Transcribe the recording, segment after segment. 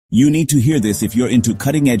You need to hear this if you're into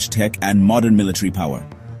cutting-edge tech and modern military power.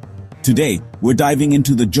 Today, we're diving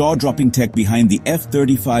into the jaw-dropping tech behind the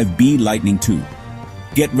F-35B Lightning II.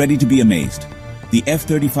 Get ready to be amazed. The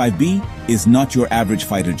F-35B is not your average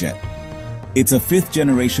fighter jet. It's a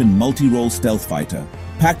fifth-generation multi-role stealth fighter,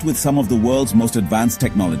 packed with some of the world's most advanced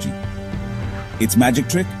technology. Its magic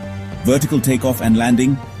trick? Vertical takeoff and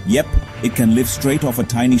landing? Yep, it can lift straight off a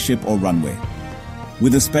tiny ship or runway.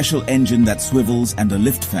 With a special engine that swivels and a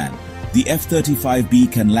lift fan, the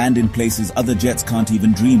F-35B can land in places other jets can't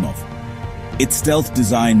even dream of. Its stealth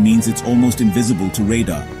design means it's almost invisible to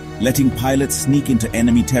radar, letting pilots sneak into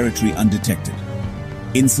enemy territory undetected.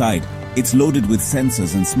 Inside, it's loaded with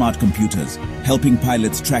sensors and smart computers, helping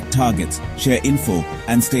pilots track targets, share info,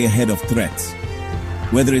 and stay ahead of threats.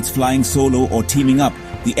 Whether it's flying solo or teaming up,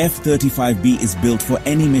 the F-35B is built for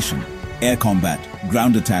any mission: air combat,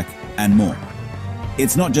 ground attack, and more.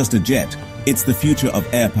 It's not just a jet, it's the future of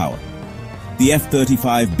air power. The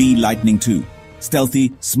F-35B Lightning II.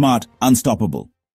 Stealthy, smart, unstoppable.